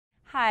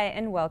Hi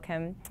and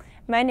welcome.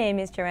 My name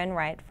is Joanne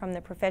Wright from the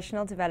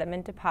Professional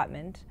Development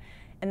Department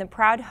and the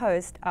proud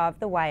host of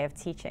The Why of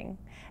Teaching.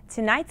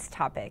 Tonight's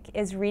topic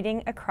is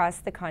reading across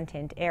the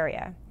content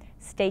area.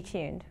 Stay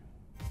tuned.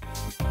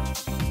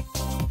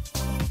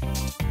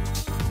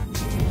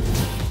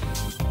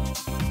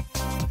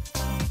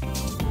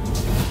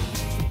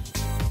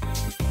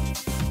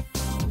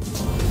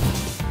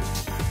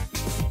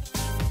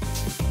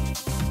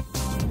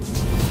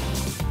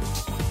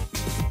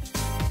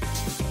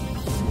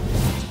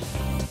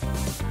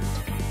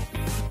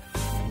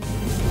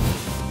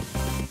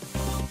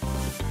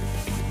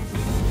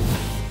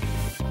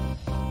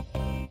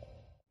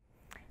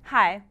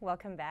 Hi,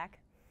 welcome back.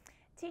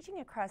 Teaching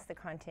across the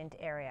content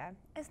area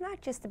is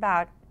not just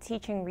about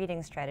teaching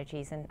reading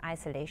strategies in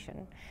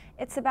isolation.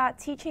 It's about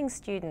teaching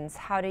students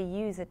how to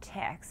use a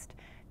text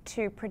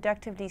to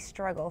productively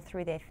struggle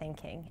through their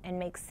thinking and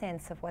make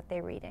sense of what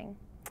they're reading.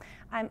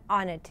 I'm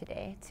honored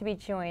today to be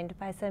joined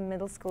by some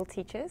middle school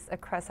teachers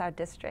across our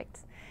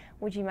district.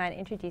 Would you mind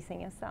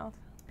introducing yourself?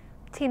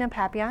 Tina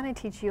Papillon, I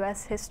teach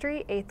U.S.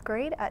 History, 8th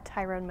grade at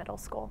Tyrone Middle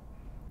School.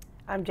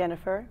 I'm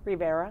Jennifer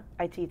Rivera.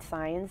 I teach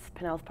science,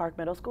 Pinellas Park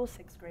Middle School,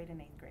 6th grade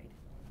and 8th grade.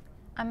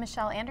 I'm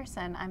Michelle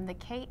Anderson. I'm the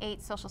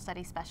K-8 Social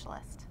Studies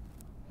Specialist.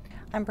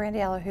 I'm Brandy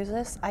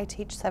Alahuzis. I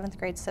teach 7th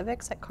grade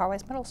civics at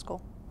Carwise Middle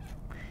School.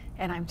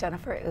 And I'm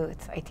Jennifer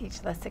Oots. I teach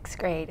the 6th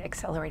grade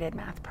accelerated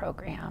math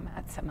program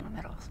at Seminole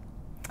Middle.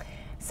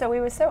 So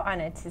we were so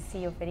honored to see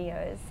your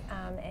videos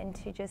and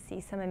to just see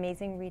some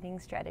amazing reading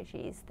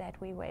strategies that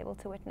we were able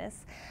to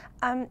witness.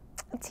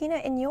 Tina,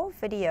 in your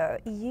video,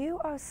 you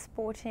are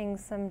sporting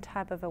some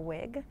type of a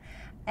wig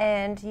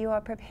and you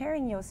are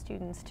preparing your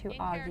students to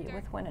argue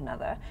with one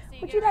another.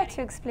 Would you like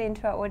to explain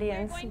to our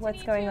audience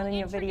what's going on in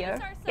your video?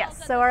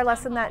 Yes, so our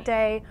lesson that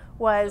day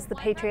was the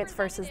Patriots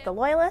versus the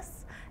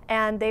Loyalists,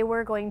 and they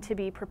were going to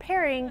be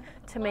preparing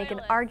to make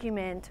an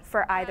argument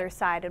for either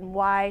side and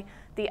why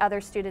the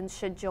other students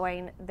should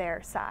join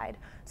their side.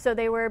 So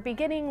they were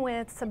beginning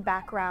with some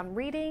background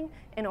reading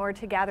in order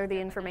to gather the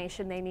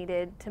information they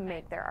needed to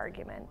make their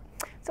argument.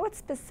 So what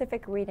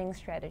specific reading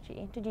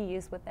strategy did you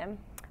use with them?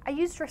 I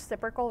used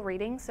reciprocal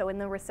reading. So in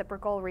the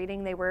reciprocal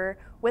reading, they were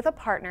with a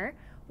partner.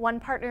 One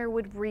partner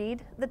would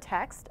read the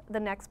text, the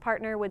next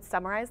partner would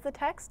summarize the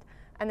text,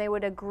 and they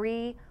would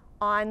agree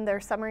on their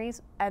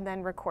summaries and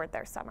then record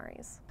their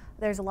summaries.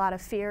 There's a lot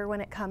of fear when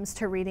it comes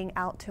to reading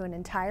out to an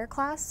entire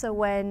class. So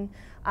when,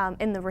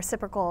 in the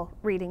reciprocal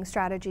reading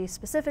strategy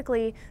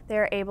specifically,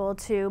 they're able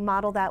to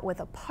model that with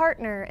a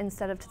partner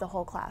instead of to the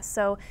whole class.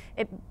 So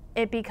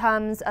it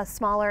becomes a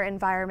smaller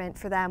environment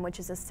for them, which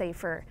is a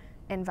safer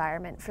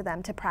environment for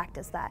them to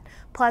practice that.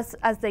 Plus,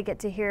 as they get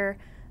to hear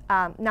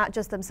not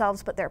just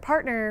themselves but their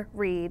partner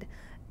read,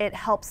 it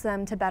helps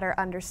them to better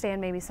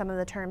understand maybe some of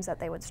the terms that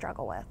they would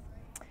struggle with.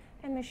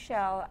 And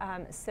Michelle,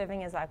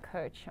 serving as our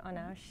coach on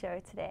our show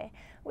today,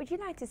 would you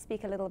like to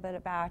speak a little bit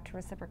about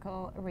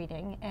reciprocal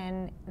reading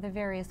and the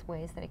various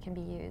ways that it can be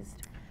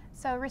used?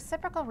 So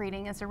reciprocal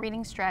reading is a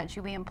reading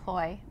strategy we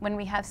employ when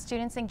we have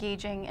students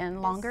engaging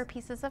in longer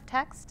pieces of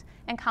text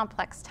and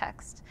complex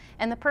text.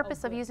 And the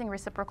purpose of using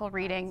reciprocal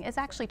reading is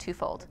actually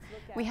twofold.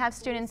 We have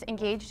students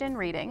engaged in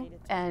reading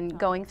and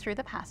going through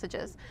the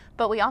passages,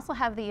 but we also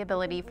have the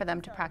ability for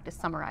them to practice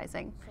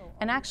summarizing.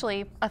 And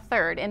actually, a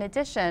third, in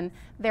addition,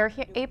 they're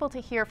able to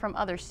hear from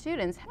other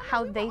students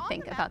how they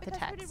think about the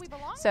text.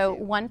 So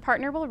one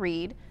partner will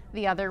read,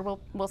 the other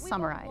will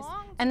summarize,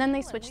 and then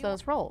they switch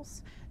those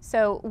roles.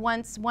 So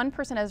once one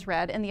person has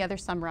read and the other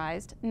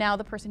summarized, now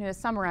the person who has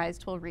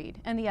summarized will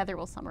read and the other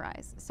will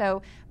summarize.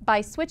 So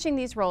by switching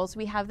these roles,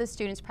 we have the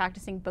students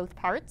practicing both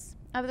parts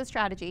of the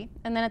strategy,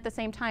 and then at the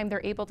same time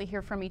they're able to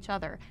hear from each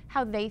other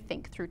how they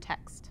think through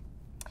text.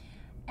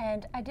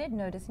 And I did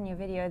notice in your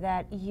video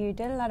that you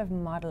did a lot of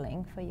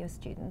modeling for your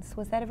students.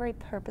 Was that a very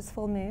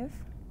purposeful move?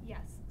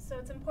 Yes. So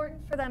it's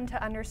important for them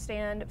to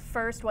understand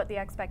first what the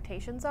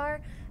expectations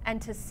are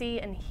and to see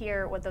and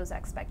hear what those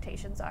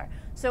expectations are.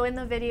 So in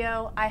the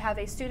video, I have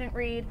a student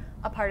read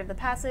a part of the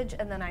passage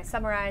and then I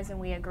summarize and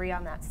we agree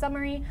on that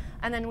summary,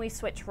 and then we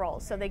switch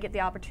roles. So they get the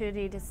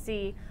opportunity to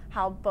see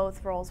how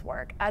both roles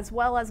work, as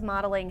well as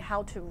modeling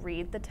how to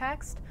read the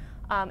text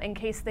in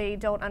case they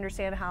don't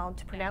understand how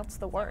to pronounce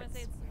the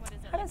words.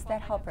 How does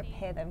that help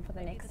prepare them for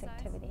the next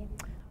activity?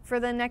 For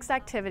the next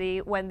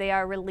activity, when they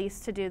are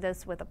released to do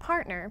this with a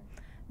partner,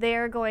 they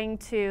are going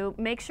to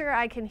make sure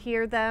I can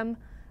hear them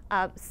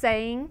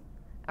saying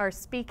or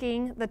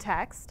speaking the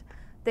text.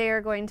 They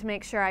are going to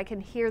make sure I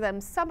can hear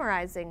them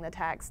summarizing the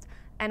text,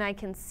 and I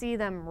can see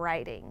them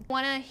writing. I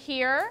want to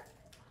hear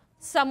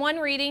someone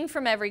reading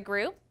from every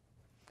group.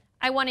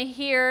 I want to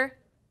hear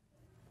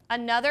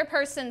another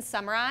person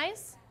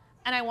summarize,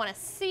 and I want to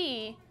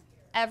see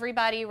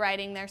everybody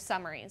writing their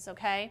summaries,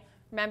 okay?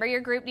 Remember, your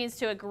group needs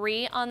to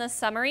agree on the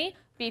summary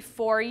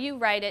before you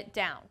write it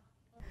down.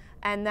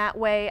 And that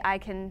way I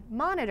can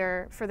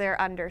monitor for their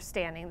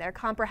understanding. They're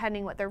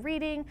comprehending what they're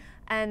reading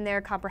and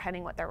they're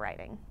comprehending what they're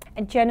writing.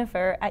 And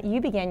Jennifer, you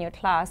began your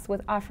class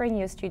with offering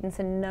your students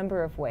a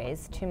number of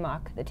ways to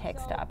mock the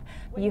text up.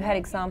 You had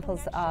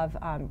examples of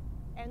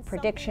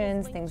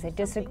predictions, things they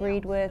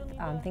disagreed with,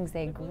 things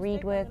they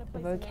agreed with,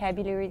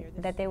 vocabulary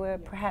that they were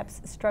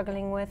perhaps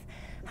struggling with.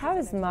 How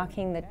has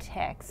marking the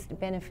text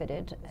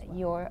benefited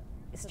your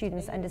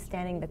students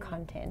understanding the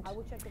content?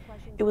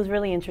 It was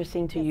really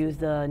interesting to use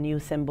the new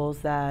symbols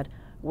that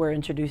were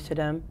introduced to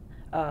them.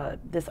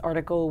 This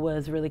article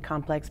was really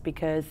complex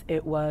because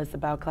it was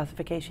about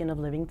classification of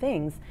living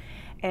things,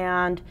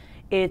 and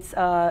it's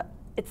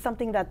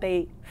something that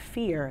they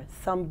fear.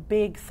 Some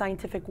big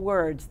scientific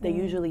words, they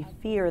usually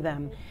fear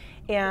them,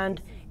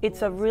 and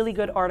it's a really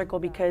good article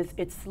because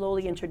it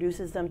slowly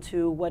introduces them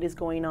to what is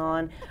going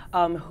on,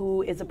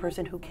 who is the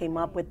person who came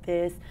up with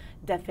this,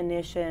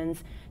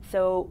 definitions.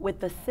 So with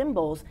the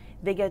symbols,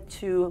 they get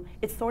to,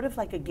 it's sort of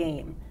like a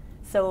game.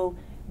 So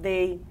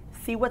they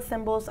see what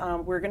symbols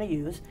we're going to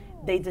use.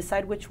 They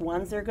decide which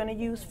ones they're going to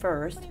use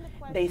first.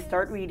 They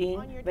start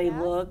reading, they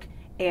look,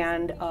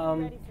 and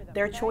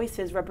their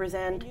choices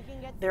represent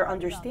their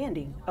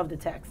understanding of the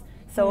text.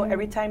 So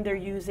every time they're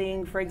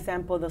using, for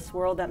example, the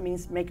swirl, that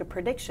means make a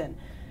prediction,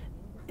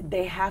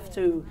 they have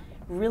to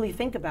really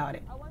think about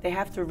it. They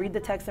have to read the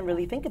text and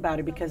really think about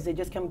it because they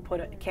just can't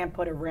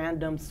put a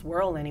random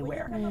swirl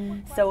anywhere.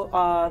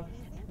 So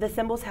the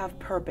symbols have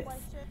purpose.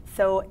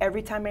 So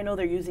every time I know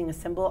they're using a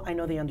symbol, I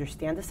know they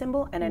understand the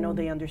symbol, and I know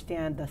they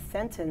understand the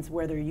sentence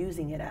where they're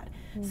using it at.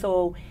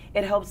 So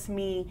it helps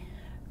me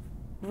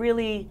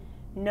really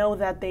know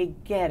that they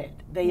get it.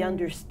 They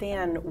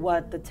understand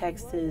what the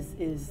text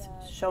is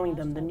showing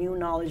them, the new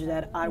knowledge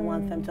that I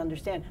want them to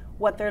understand,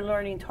 what their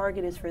learning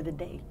target is for the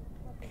day.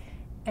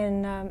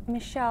 And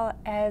Michelle,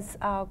 as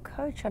our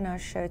coach on our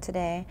show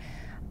today,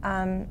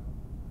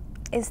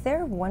 is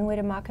there one way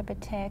to mark up a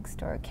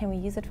text, or can we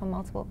use it for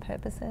multiple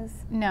purposes?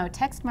 No,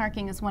 text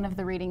marking is one of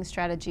the reading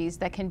strategies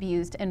that can be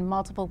used in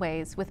multiple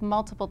ways with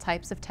multiple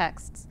types of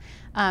texts.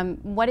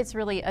 What it's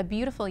really a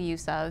beautiful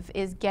use of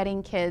is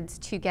getting kids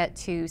to get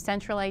to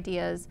central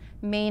ideas,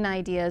 main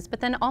ideas, but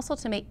then also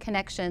to make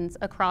connections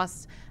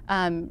across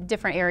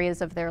different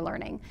areas of their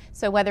learning.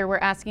 So whether we're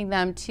asking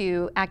them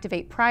to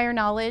activate prior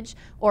knowledge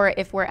or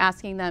if we're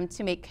asking them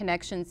to make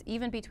connections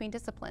even between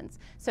disciplines.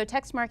 So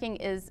text marking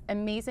is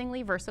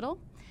amazingly versatile,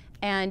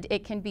 and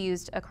it can be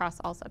used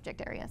across all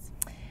subject areas.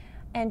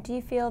 And do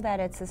you feel that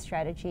it's a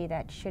strategy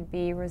that should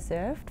be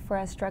reserved for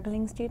our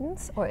struggling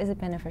students, or is it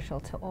beneficial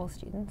to all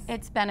students?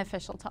 It's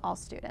beneficial to all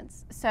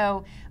students.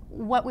 So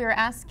what we're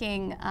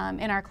asking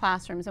in our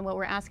classrooms and what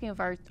we're asking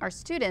of our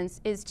students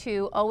is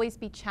to always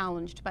be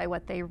challenged by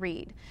what they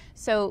read.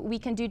 So we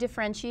can do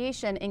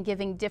differentiation in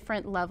giving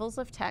different levels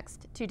of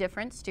text to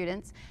different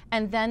students,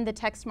 and then the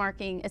text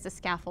marking is a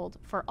scaffold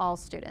for all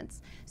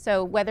students.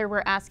 So whether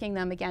we're asking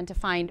them again to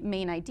find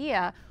main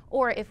idea,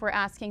 or if we're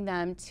asking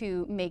them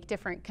to make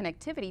different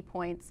connectivity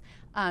points,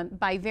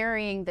 by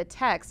varying the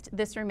text,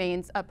 this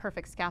remains a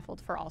perfect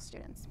scaffold for all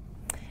students.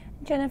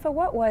 Jennifer,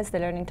 what was the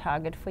learning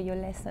target for your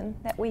lesson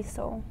that we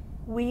saw?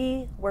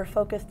 We were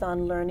focused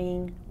on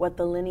learning what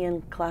the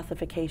linear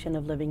classification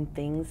of living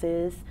things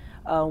is,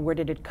 where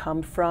did it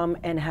come from,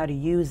 and how to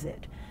use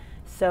it.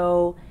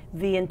 So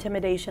the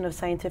intimidation of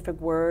scientific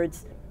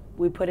words,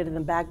 we put it in the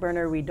back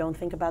burner. We don't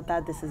think about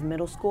that. This is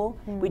middle school.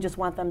 We just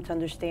want them to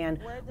understand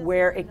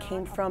where it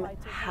came from,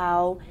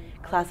 how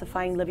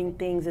classifying living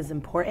things is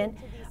important,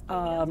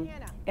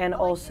 and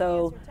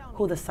also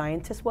who the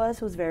scientist was,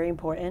 who's very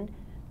important.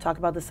 Talk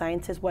about the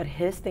scientist, what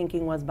his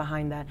thinking was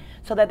behind that,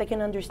 so that they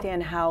can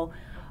understand how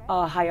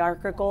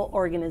hierarchical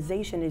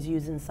organization is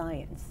used in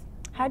science.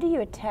 How do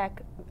you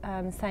attack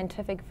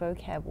scientific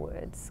vocab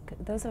words?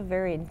 Those are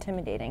very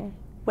intimidating.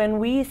 When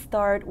we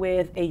start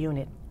with a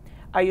unit,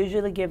 I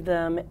usually give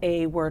them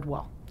a word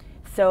wall.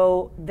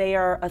 So they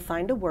are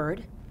assigned a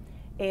word,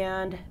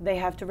 and they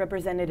have to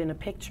represent it in a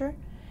picture.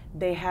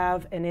 They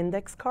have an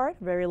index card,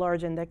 very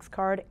large index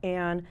card,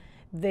 and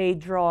they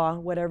draw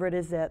whatever it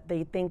is that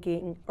they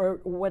thinking or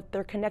what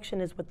their connection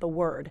is with the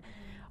word.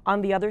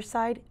 On the other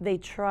side, they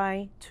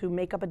try to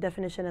make up a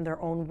definition in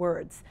their own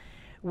words.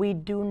 We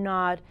do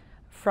not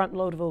front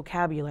load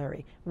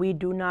vocabulary. We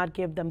do not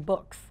give them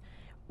books.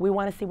 We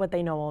want to see what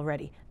they know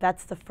already.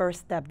 That's the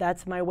first step.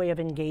 That's my way of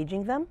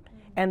engaging them.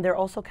 And they're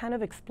also kind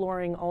of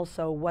exploring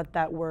also what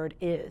that word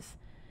is.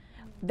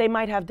 They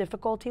might have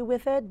difficulty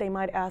with it. They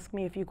might ask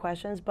me a few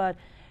questions, but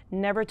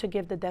never to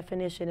give the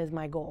definition is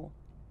my goal.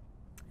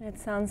 It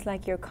sounds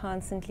like you're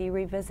constantly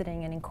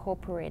revisiting and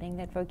incorporating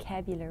that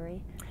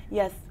vocabulary.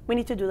 Yes, we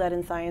need to do that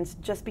in science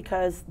just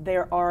because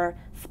there are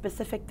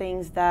specific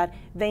things that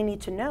they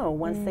need to know.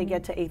 Once they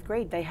get to 8th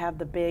grade, they have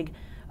the big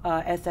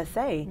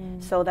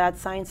SSA. So that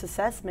science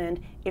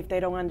assessment, if they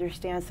don't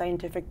understand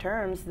scientific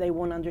terms, they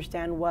won't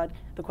understand what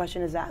the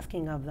question is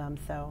asking of them.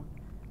 So.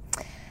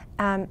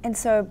 And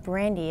so,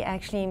 Brandy,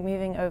 actually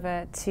moving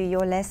over to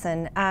your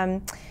lesson,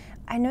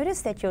 I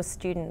noticed that your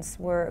students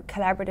were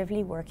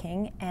collaboratively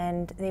working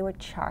and they were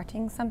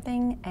charting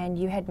something, and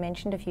you had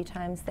mentioned a few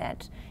times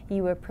that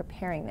you were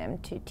preparing them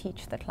to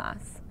teach the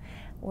class.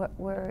 What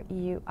were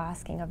you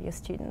asking of your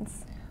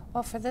students?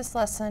 Well, for this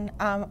lesson,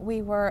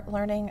 we were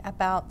learning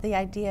about the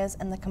ideas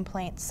and the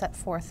complaints set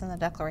forth in the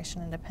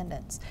Declaration of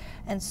Independence.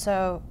 And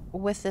so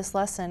with this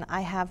lesson,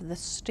 I have the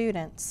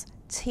students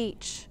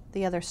teach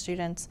the other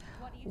students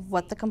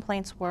what the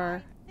complaints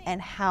were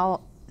and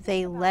how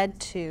they led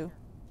to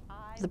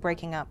the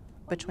breaking up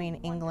between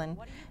England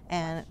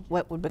and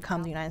what would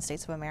become the United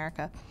States of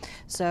America.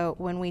 So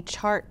when we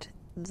chart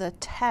the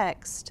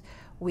text,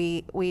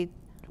 we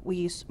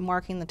used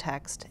marking the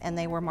text, and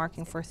they were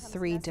marking for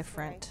 3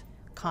 different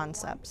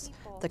concepts: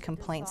 the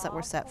complaints that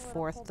were set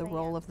forth, the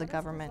role of the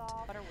government,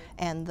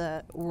 and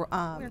the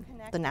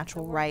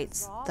natural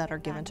rights that are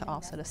given to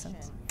all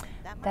citizens.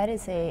 That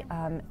is a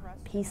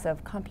piece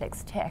of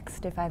complex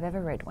text, if I've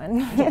ever read one.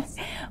 Yes.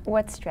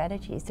 What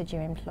strategies did you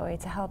employ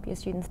to help your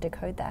students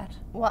decode that?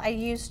 Well, I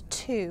used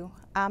 2.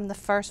 The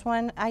first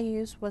one I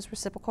used was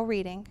reciprocal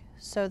reading.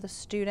 So the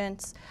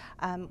students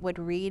would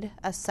read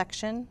a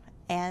section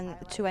and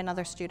to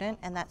another student,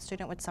 and that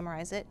student would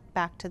summarize it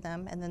back to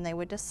them, and then they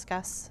would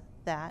discuss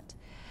that.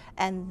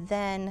 And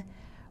then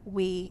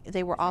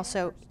they were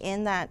also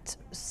in that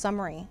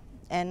summary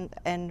and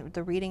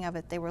the reading of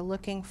it, they were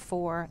looking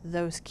for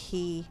those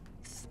key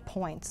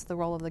points: the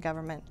role of the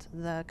government,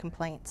 the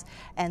complaints,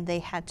 and they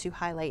had to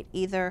highlight,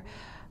 either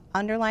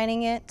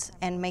underlining it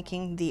and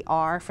making the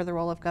R for the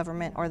role of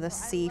government or the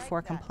C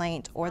for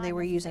complaint, or they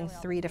were using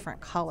 3 different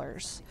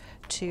colors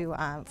to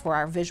for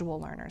our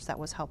visual learners. That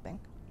was helping.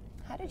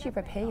 How did you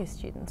prepare your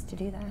students to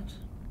do that?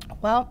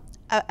 Well,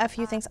 a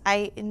few things.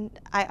 I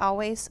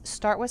always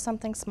start with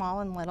something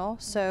small and little.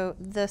 So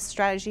the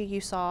strategy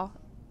you saw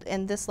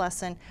in this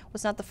lesson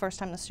was not the first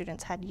time the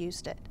students had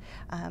used it.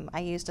 I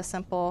used a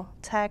simple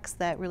text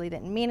that really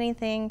didn't mean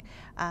anything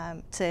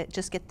to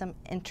just get them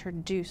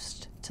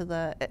introduced to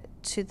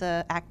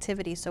the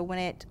activity. So when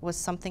it was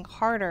something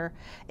harder,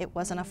 it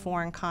wasn't a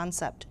foreign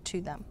concept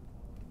to them.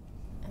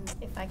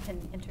 If I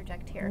can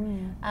interject here,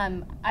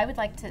 I would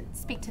like to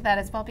speak to that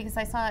as well, because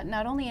I saw it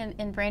not only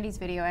in Brandy's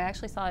video, I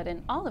actually saw it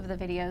in all of the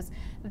videos,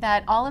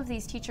 that all of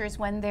these teachers,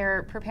 when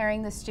they're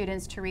preparing the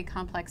students to read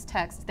complex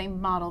text, they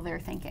model their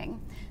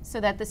thinking so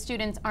that the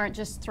students aren't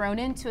just thrown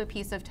into a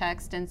piece of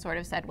text and sort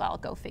of said, well,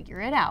 go figure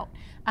it out.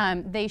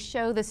 They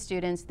show the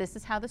students this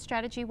is how the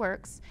strategy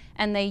works,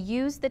 and they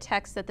use the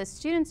text that the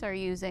students are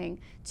using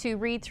to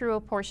read through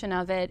a portion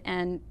of it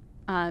and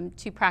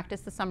to practice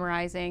the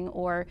summarizing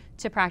or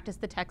to practice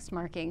the text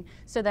marking,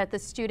 so that the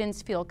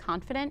students feel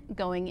confident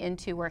going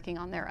into working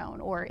on their own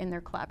or in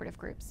their collaborative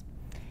groups.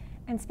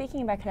 And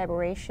speaking about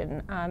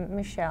collaboration,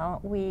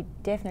 Michelle, we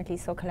definitely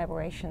saw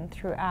collaboration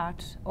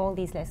throughout all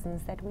these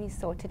lessons that we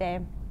saw today.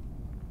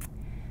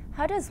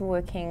 How does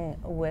working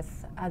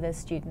with other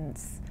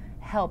students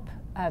help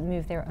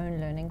move their own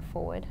learning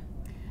forward?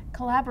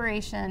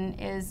 Collaboration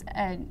is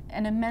an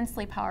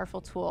immensely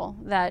powerful tool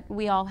that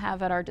we all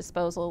have at our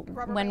disposal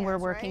when we're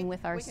working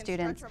with our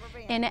students.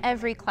 In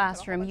every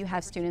classroom, you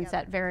have students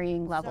at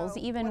varying levels.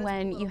 Even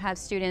when you have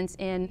students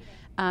in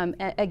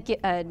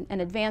an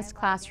advanced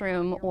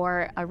classroom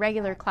or a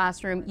regular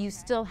classroom, you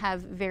still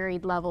have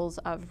varied levels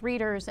of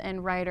readers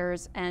and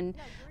writers. And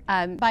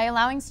by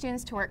allowing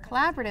students to work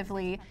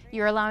collaboratively,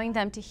 you're allowing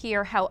them to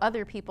hear how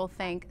other people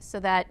think so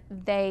that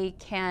they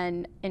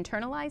can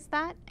internalize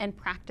that and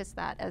practice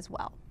that as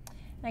well.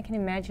 I can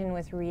imagine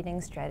with reading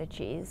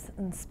strategies,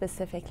 and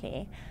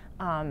specifically,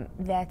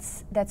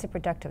 that's a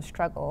productive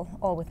struggle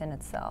all within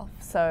itself.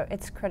 So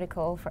it's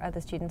critical for other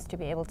students to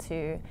be able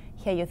to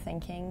hear your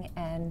thinking,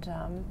 and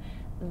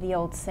the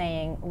old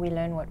saying, we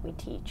learn what we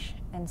teach,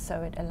 and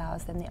so it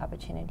allows them the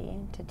opportunity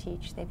to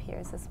teach their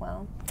peers as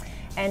well.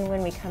 And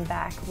when we come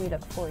back, we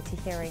look forward to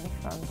hearing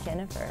from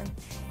Jennifer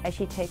as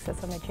she takes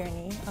us on the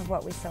journey of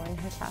what we saw in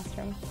her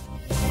classroom.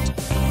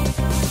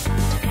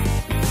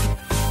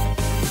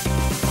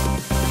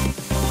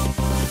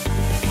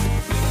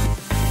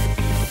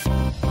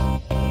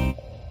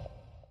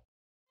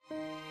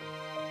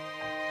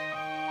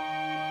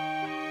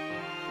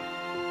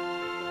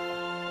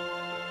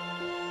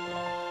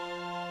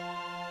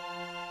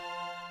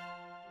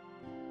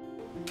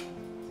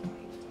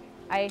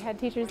 I had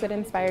teachers that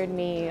inspired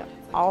me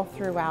all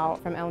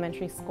throughout from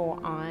elementary school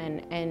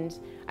on, and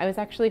I was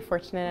actually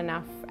fortunate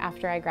enough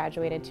after I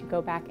graduated to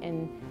go back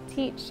and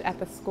teach at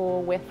the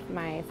school with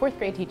my 4th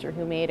grade teacher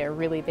who made a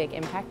really big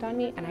impact on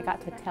me, and I got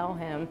to tell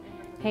him,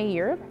 hey,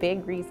 you're a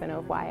big reason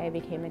of why I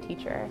became a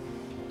teacher.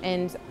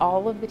 And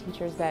all of the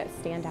teachers that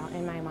stand out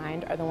in my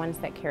mind are the ones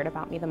that cared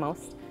about me the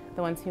most,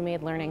 the ones who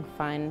made learning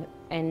fun,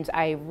 and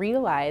I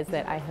realize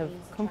that I have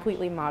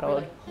completely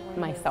modeled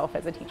myself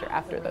as a teacher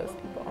after those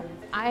people.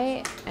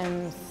 I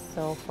am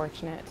so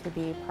fortunate to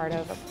be part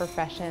of a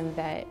profession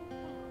that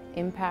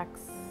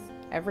impacts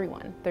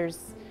everyone. There's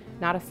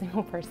not a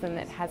single person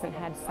that hasn't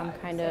had some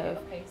kind of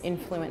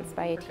influence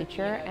by a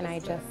teacher, and I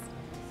just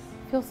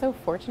feel so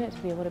fortunate to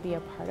be able to be a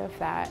part of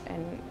that.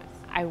 And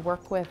I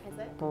work with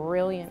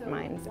brilliant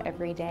minds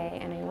every day,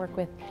 and I work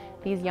with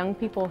these young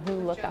people who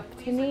look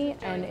up to me,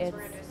 and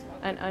it's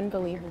an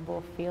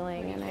unbelievable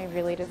feeling, and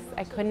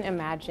I couldn't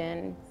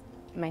imagine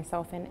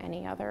myself in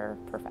any other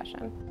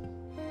profession.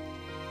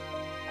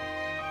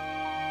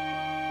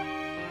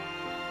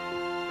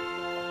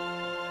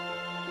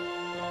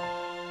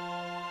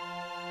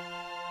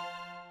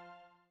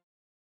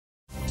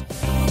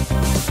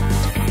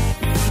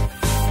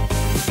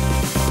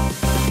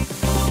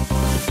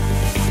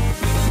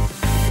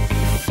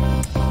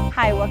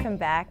 Hi, welcome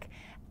back.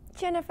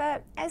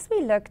 Jennifer, as we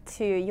look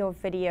to your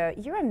video,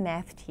 you're a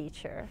math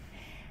teacher.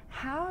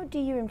 How do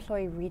you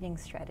employ reading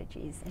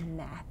strategies in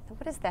math?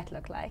 What does that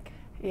look like?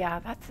 Yeah,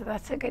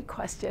 that's a good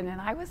question,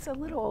 and I was a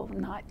little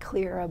not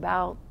clear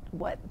about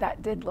what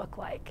that did look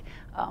like.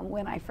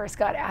 When I first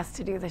got asked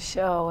to do the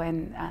show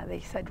and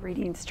they said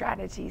reading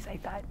strategies, I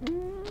thought,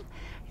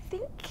 I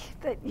think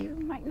that you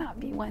might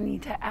not be wanting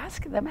to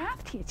ask the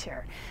math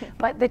teacher.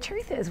 But the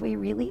truth is we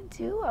really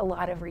do a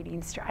lot of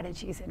reading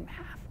strategies in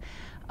math.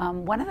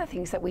 One of the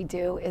things that we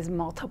do is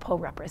multiple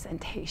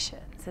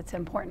representations. It's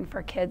important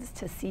for kids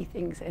to see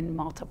things in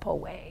multiple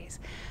ways.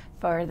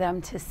 For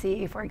them to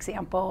see, for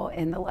example,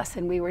 in the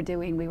lesson we were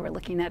doing, we were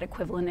looking at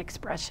equivalent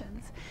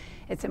expressions.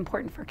 It's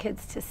important for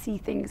kids to see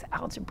things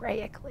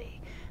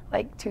algebraically,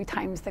 like 2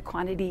 times the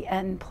quantity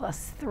n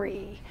plus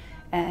 3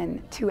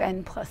 and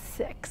 2n plus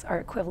 6 are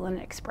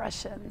equivalent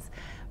expressions,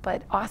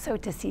 but also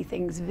to see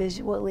things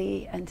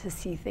visually and to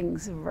see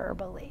things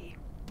verbally.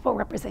 Multiple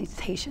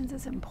representations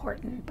is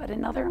important, but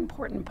another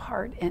important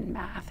part in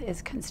math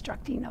is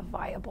constructing a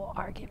viable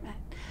argument.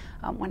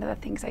 One of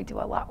the things I do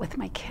a lot with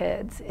my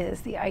kids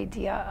is the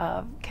idea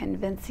of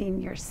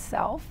convincing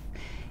yourself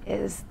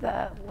is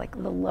the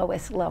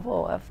lowest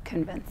level of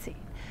convincing.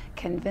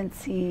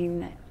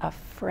 Convincing a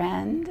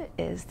friend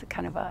is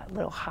kind of a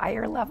little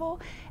higher level,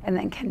 and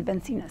then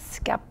convincing a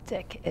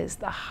skeptic is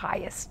the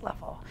highest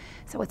level.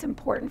 So it's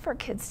important for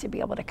kids to be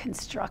able to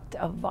construct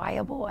a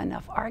viable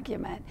enough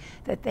argument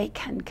that they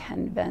can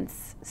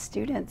convince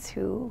students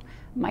who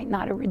might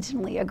not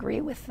originally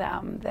agree with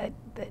them that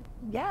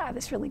yeah,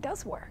 this really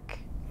does work.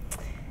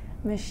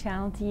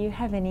 Michelle, do you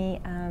have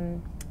any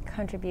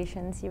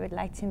contributions you would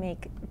like to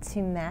make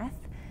to math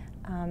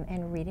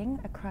and reading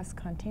across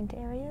content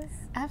areas?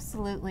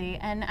 Absolutely,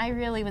 and I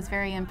really was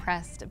very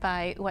impressed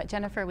by what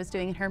Jennifer was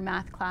doing in her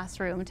math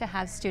classroom to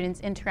have students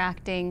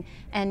interacting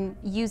and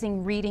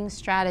using reading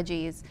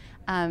strategies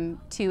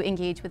to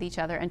engage with each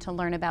other and to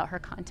learn about her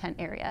content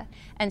area.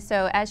 And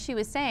so, as she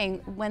was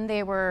saying, when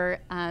they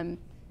were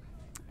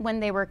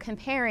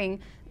comparing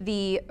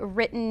the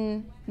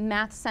written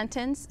math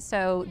sentence,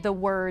 so the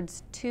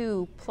words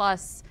 2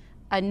 plus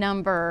a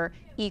number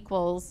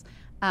equals,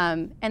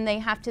 and they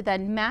have to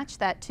then match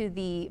that to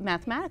the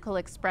mathematical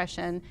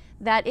expression,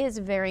 that is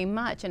very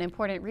much an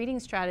important reading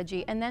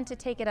strategy. And then to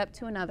take it up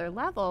to another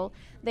level,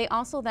 they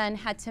also then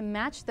had to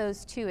match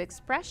those 2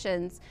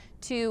 expressions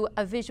to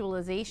a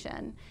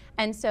visualization.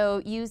 And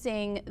so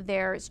using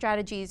their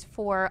strategies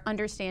for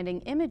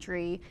understanding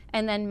imagery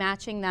and then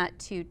matching that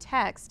to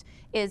text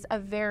is a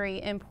very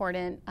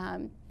important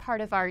part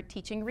of our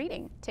teaching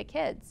reading to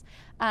kids.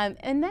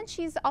 And then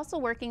she's also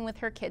working with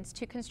her kids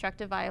to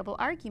construct a viable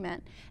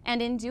argument.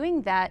 And in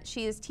doing that,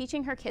 she is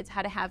teaching her kids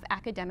how to have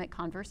academic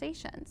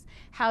conversations,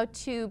 how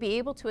to be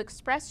able to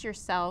express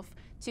yourself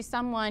to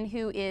someone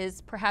who is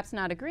perhaps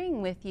not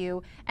agreeing with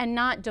you and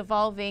not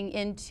devolving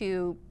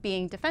into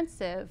being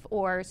defensive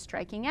or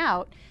striking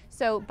out.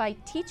 So by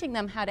teaching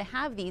them how to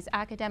have these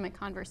academic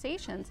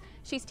conversations,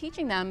 she's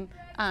teaching them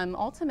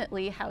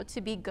ultimately how to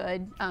be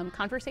good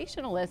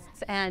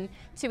conversationalists and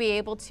to be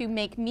able to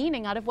make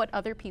meaning out of what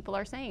other people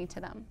are saying to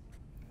them.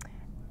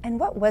 And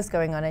what was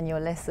going on in your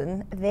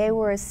lesson? There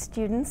were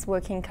students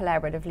working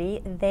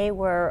collaboratively. They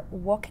were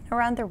walking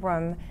around the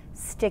room,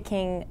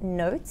 sticking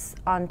notes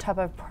on top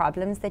of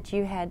problems that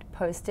you had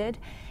posted,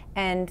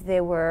 and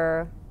there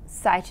were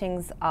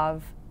sightings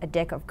of a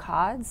deck of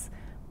cards.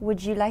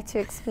 Would you like to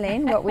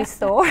explain what we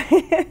saw?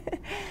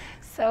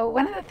 So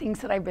one of the things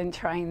that I've been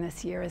trying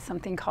this year is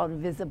something called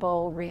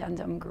visible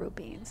random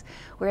groupings,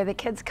 where the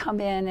kids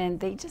come in and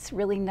they just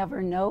really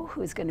never know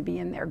who's going to be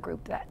in their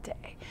group that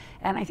day.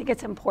 And I think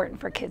it's important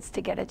for kids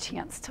to get a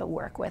chance to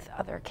work with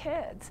other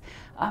kids.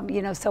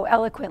 You know, so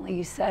eloquently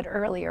you said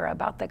earlier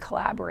about the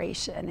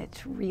collaboration.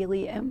 It's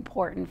really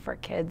important for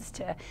kids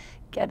to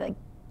get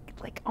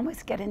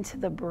almost get into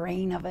the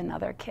brain of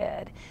another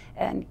kid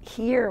and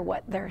hear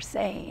what they're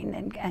saying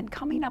and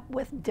coming up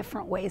with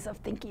different ways of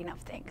thinking of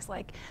things.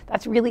 Like,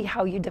 that's really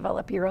how you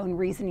develop your own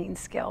reasoning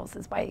skills,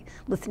 is by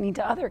listening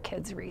to other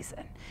kids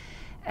reason.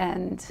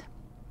 And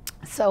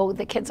so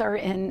the kids are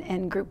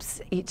in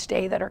groups each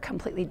day that are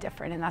completely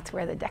different, and that's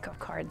where the deck of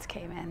cards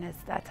came in, is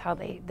that's how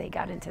they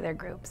got into their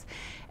groups.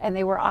 And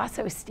they were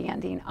also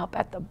standing up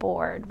at the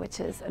board, which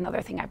is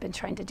another thing I've been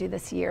trying to do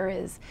this year,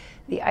 is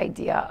the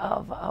idea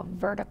of a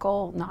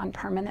vertical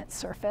non-permanent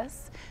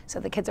surface. So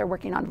the kids are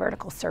working on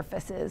vertical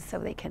surfaces so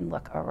they can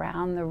look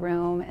around the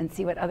room and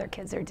see what other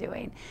kids are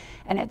doing.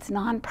 And it's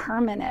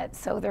non-permanent,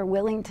 so they're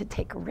willing to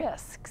take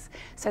risks.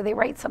 So they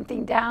write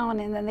something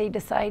down and then they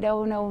decide,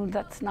 oh no,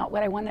 that's not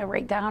what I want to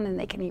write down, and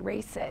they can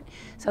erase it.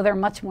 So they're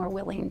much more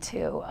willing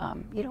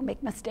to you know,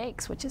 make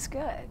mistakes, which is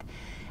good.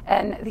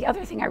 And the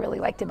other thing I really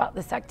liked about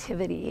this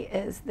activity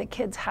is the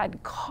kids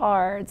had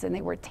cards and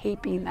they were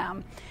taping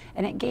them,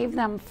 and it gave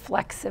them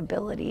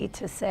flexibility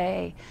to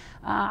say,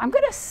 I'm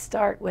going to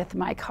start with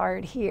my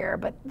card here,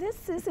 but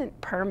this isn't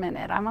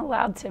permanent. I'm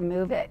allowed to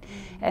move it.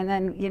 And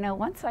then, you know,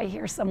 once I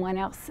hear someone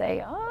else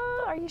say,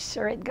 oh, are you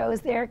sure it goes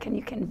there? Can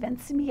you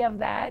convince me of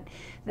that?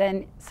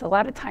 Then, so a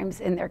lot of times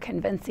in their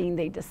convincing,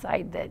 they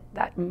decide that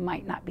that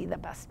might not be the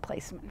best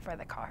placement for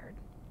the card.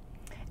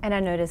 And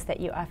I noticed that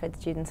you offered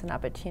students an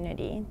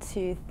opportunity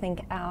to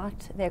think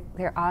out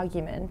their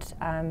argument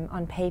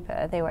on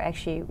paper. They were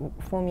actually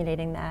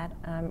formulating that,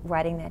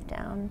 writing that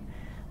down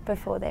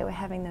before they were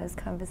having those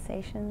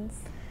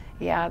conversations.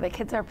 Yeah, the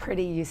kids are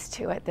pretty used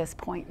to at this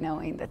point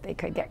knowing that they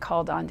could get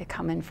called on to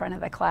come in front of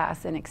the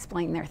class and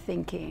explain their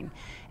thinking.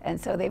 And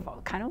so they've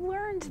kind of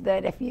learned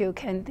that if you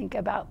can think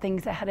about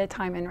things ahead of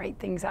time and write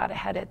things out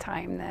ahead of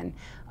time, then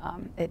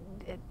it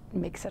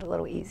makes it a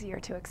little easier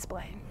to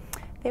explain.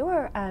 There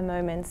were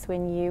moments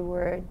when you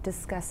were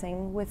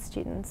discussing with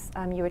students,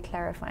 you were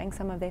clarifying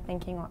some of their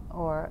thinking,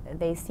 or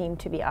they seemed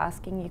to be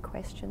asking you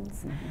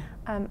questions.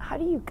 Mm-hmm. How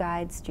do you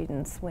guide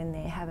students when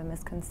they have a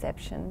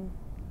misconception?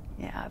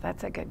 Yeah,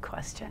 that's a good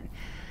question.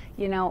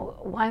 You know,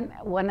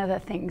 one of the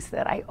things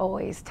that I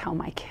always tell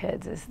my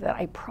kids is that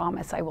I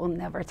promise I will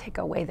never take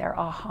away their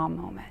aha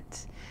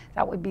moment.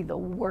 That would be the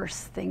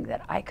worst thing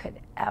that I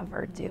could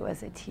ever do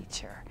as a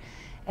teacher.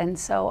 And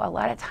so a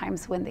lot of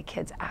times when the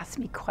kids ask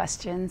me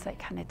questions, I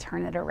kind of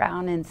turn it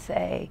around and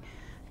say,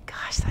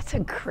 gosh, that's a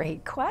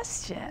great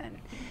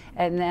question.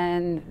 And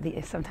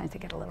then sometimes they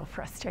get a little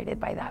frustrated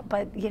by that.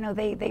 But you know,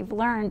 they've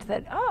learned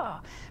that, oh,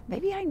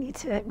 maybe I need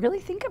to really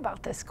think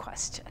about this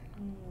question.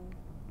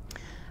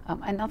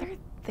 Another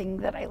thing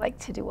that I like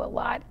to do a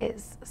lot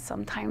is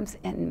sometimes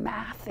in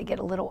math, they get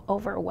a little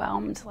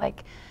overwhelmed.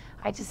 Like,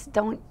 I just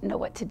don't know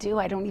what to do.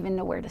 I don't even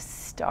know where to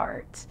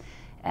start.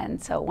 And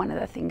so one of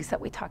the things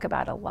that we talk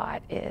about a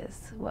lot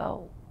is,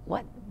 well,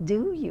 what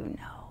do you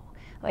know?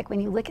 Like when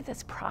you look at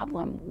this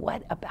problem,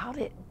 what about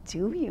it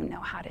do you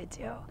know how to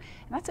do?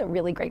 And that's a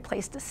really great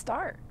place to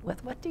start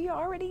with, what do you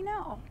already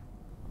know?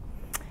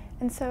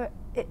 And so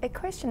a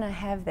question I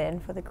have then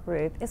for the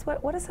group is,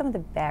 what are some of the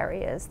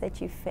barriers that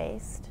you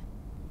faced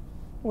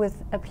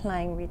with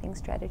applying reading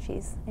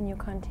strategies in your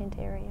content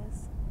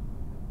areas?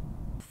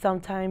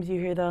 Sometimes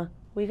you hear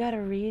we gotta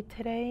read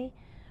today.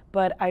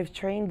 But I've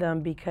trained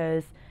them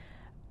because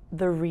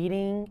the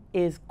reading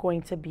is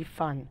going to be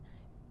fun.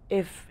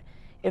 If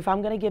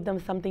I'm gonna give them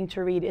something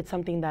to read, it's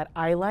something that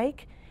I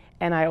like,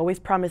 and I always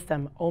promise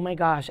them, oh my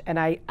gosh, and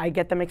I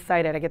get them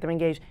excited, I get them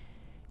engaged.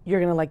 You're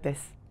gonna like this.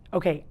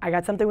 Okay, I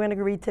got something we're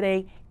gonna read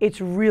today.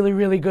 It's really,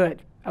 really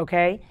good,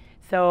 okay?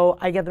 So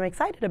I get them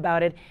excited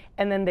about it,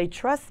 and then they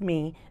trust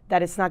me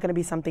that it's not gonna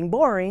be something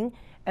boring,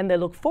 and they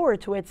look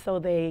forward to it, so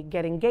they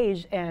get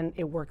engaged, and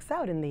it works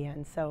out in the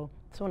end. So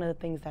it's one of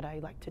the things that I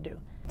like to do.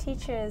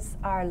 Teachers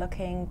are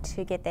looking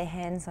to get their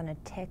hands on a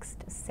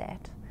text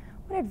set.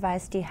 What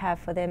advice do you have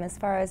for them as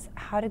far as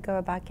how to go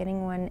about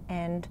getting one,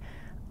 and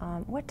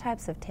what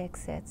types of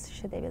text sets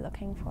should they be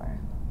looking for?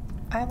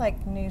 I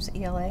like News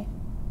ELA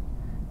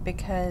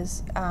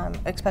because,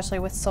 especially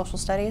with social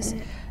studies,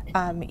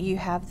 you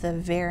have the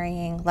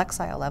varying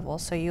lexile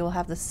levels. So you'll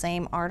have the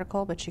same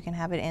article, but you can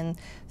have it in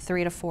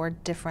 3 to 4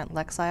 different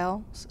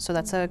lexiles. So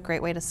that's a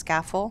great way to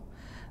scaffold.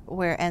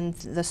 And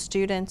the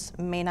students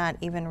may not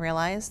even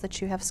realize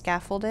that you have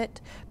scaffolded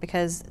it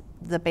because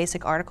the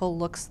basic article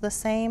looks the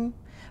same,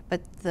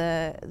 but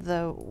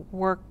the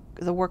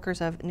workers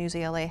of News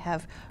ELA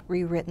have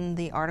rewritten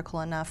the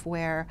article enough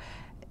where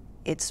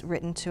it's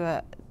written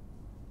to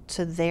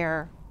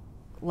their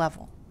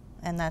level,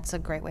 and that's a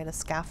great way to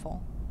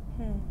scaffold.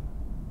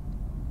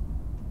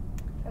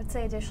 I would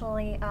say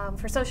additionally,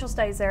 for social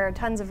studies, there are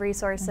tons of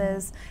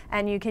resources,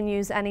 and you can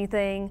use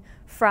anything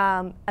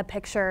from a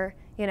picture,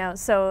 you know,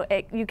 so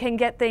you can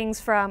get things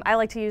from, I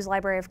like to use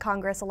Library of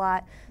Congress a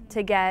lot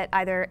to get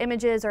either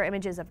images or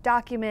images of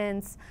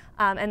documents,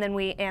 and then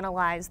we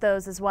analyze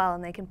those as well,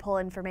 and they can pull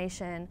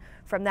information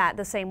from that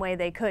the same way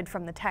they could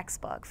from the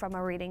textbook, from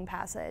a reading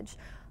passage.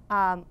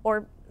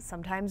 Or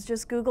sometimes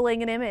just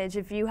Googling an image.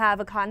 If you have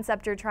a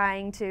concept you're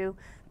trying to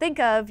think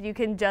of, you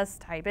can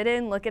just type it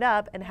in, look it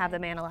up, and have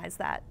them analyze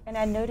that. And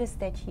I noticed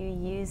that you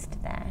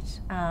used that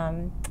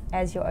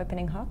as your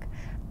opening hook,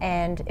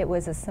 and it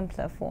was a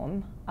simpler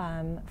form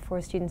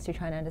for students to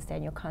try and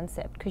understand your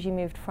concept, because you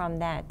moved from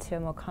that to a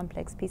more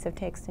complex piece of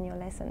text in your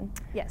lesson.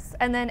 Yes,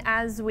 and then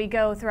as we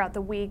go throughout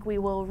the week, we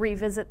will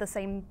revisit the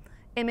same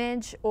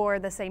image or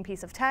the same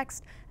piece of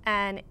text,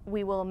 and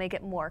we will make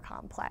it more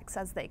complex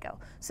as they go.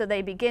 So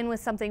they begin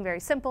with something very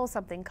simple,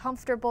 something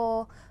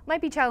comfortable,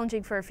 might be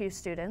challenging for a few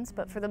students,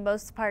 but for the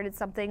most part it's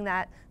something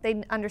that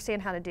they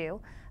understand how to do,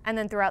 and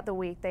then throughout the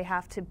week they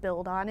have to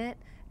build on it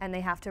and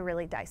they have to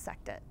really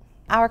dissect it.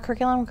 Our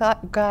curriculum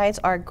guides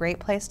are a great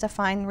place to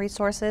find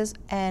resources,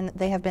 and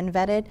they have been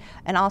vetted,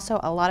 and also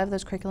a lot of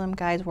those curriculum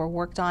guides were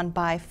worked on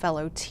by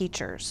fellow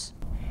teachers.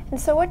 And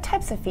so what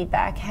types of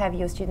feedback have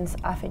your students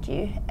offered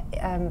you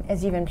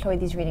as you've employed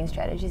these reading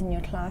strategies in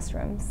your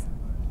classrooms?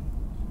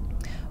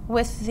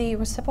 With the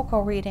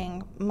reciprocal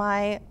reading,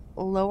 my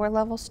lower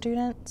level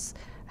students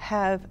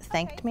have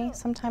thanked me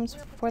sometimes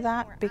for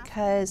that,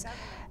 because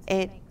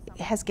it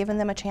has given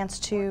them a chance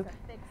to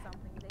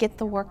get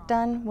the work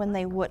done when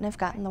they wouldn't have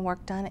gotten the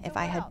work done if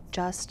I had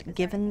just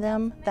given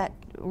them that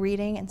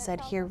reading and said,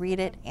 here, read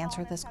it,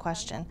 answer this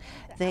question.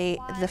 The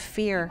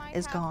fear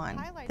is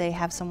gone. They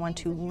have someone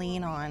to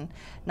lean on,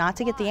 not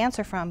to get the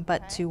answer from,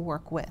 but to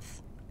work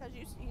with. Because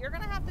you're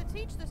going to have to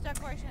teach this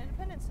Declaration of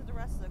Independence to the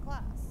rest of the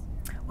class.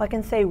 Well, I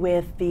can say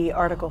with the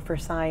article for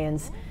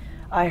science,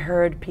 I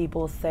heard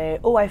people say,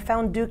 oh, I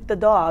found Duke the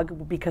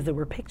dog, because there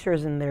were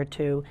pictures in there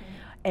too.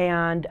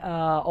 And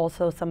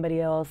also somebody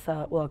else,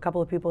 well, a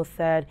couple of people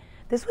said,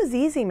 this was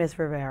easy, Miss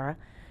Rivera.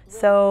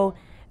 So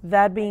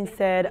that being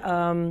said,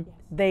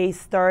 they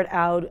start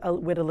out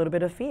with a little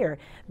bit of fear.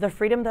 The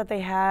freedom that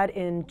they had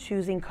in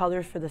choosing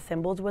colors for the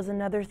symbols was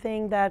another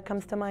thing that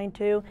comes to mind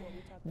too.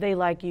 They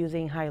like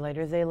using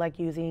highlighters. They like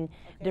using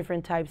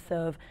different types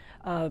of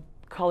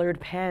colored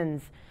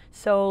pens.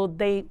 So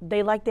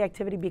they liked the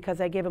activity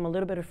because I gave them a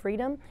little bit of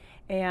freedom,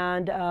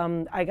 and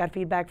I got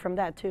feedback from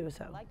that too.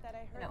 So.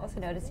 I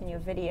also noticed in your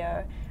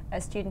video a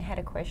student had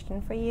a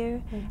question for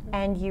you,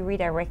 and you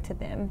redirected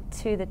them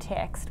to the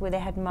text where they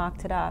had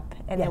marked it up,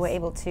 and they were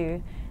able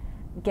to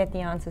get the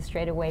answer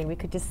straight away. We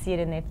could just see it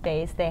in their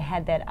face. They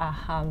had that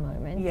aha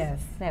moment.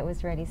 Yes. That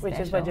was really special. Which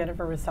is what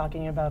Jennifer was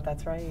talking about,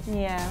 that's right.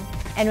 Yeah.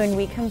 And when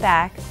we come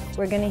back,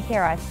 we're going to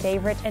hear our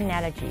favorite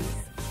analogies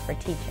for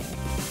teaching.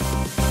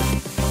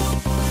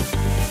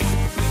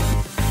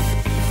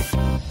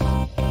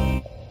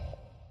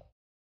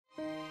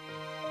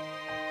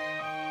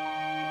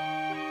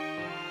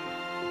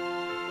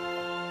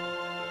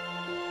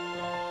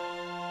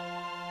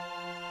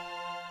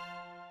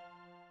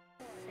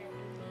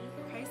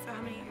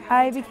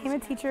 I became a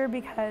teacher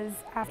because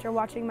after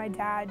watching my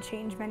dad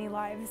change many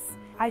lives,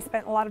 I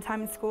spent a lot of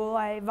time in school.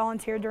 I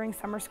volunteered during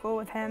summer school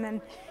with him,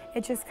 and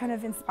it just kind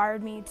of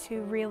inspired me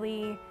to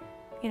really,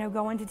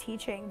 go into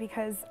teaching,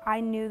 because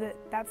I knew that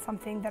that's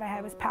something that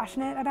I was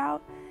passionate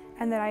about,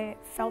 and that I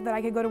felt that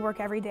I could go to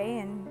work every day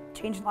and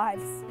change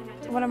lives.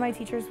 One of my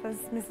teachers was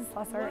Mrs.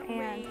 Slusser,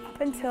 and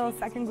up until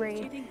second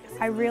grade,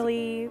 I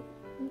read,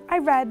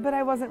 but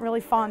I wasn't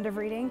really fond of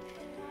reading.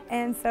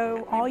 And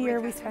so all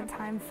year we spent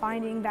time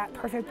finding that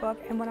perfect book,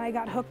 and when I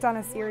got hooked on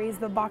a series,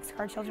 The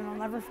Boxcar Children, I'll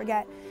never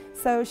forget.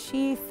 So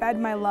she fed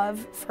my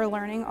love for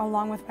learning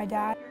along with my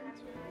dad.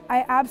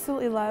 I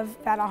absolutely love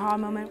that aha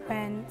moment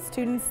when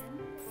students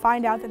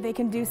find out that they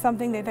can do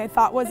something that they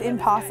thought was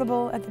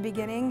impossible at the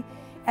beginning,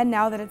 and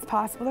now that it's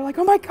possible, they're like,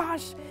 oh my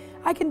gosh,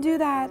 I can do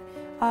that.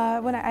 The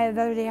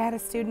other day I had a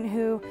student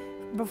who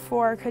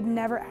before could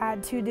never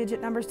add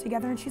 2-digit numbers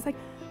together, and she's like,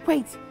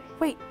 wait,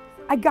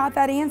 I got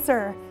that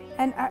answer.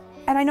 And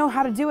I know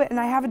how to do it, and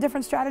I have a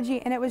different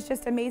strategy, and it was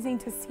just amazing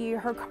to see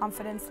her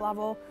confidence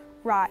level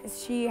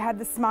rise. She had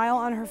the smile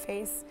on her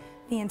face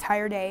the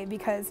entire day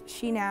because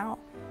she now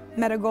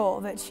met a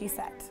goal that she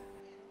set.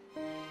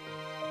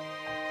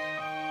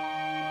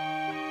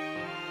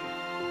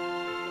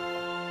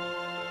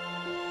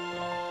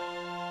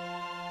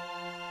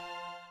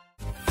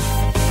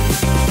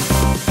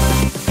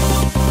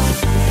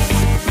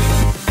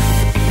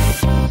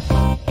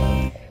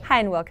 Hi,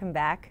 and welcome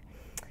back.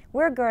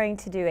 We're going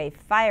to do a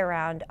fire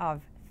round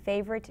of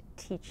favorite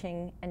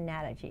teaching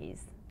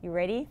analogies. You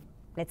ready?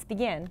 Let's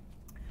begin.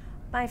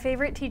 My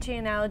favorite teaching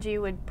analogy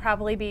would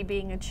probably be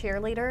being a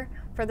cheerleader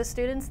for the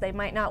students. They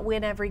might not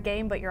win every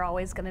game, but you're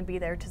always going to be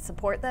there to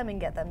support them and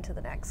get them to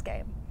the next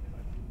game.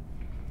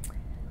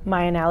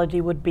 My analogy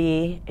would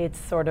be, it's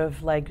sort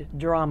of like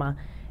drama.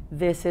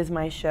 This is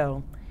my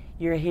show.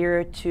 You're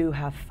here to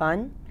have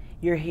fun.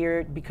 You're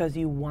here because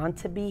you want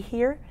to be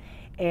here.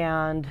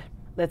 And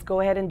let's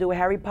go ahead and do a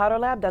Harry Potter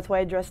lab. That's why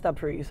I dressed up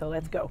for you, so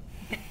let's go.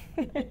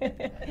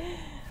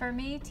 For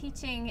me,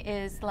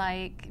 teachers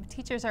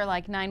are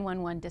like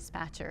 911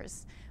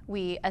 dispatchers.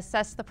 We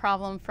assess the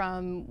problem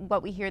from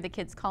what we hear the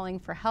kids calling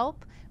for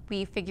help.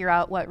 We figure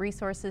out what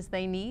resources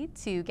they need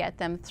to get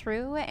them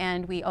through,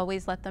 and we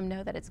always let them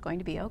know that it's going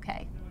to be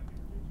okay.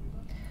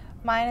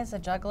 Mine is a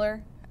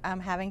juggler.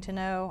 Having to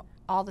know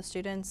all the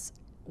students'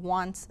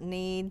 wants,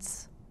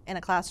 needs in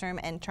a classroom,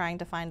 and trying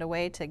to find a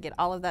way to get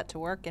all of that to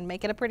work and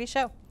make it a pretty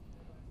show.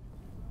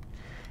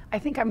 I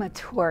think I'm a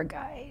tour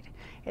guide.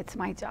 It's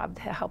my job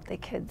to help the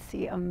kids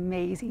see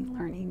amazing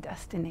learning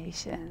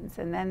destinations,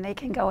 and then they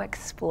can go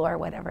explore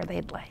whatever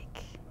they'd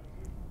like.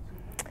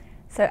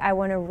 So I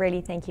want to really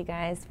thank you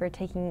guys for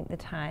taking the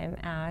time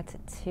out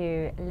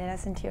to let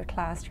us into your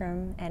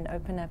classroom and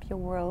open up your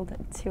world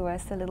to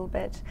us a little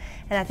bit.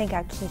 And I think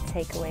our key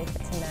takeaway for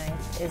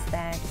tonight is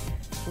that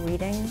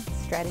reading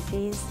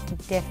strategies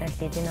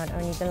definitely do not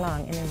only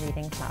belong in a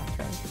reading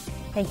classroom.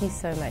 Thank you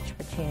so much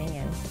for tuning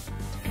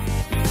in.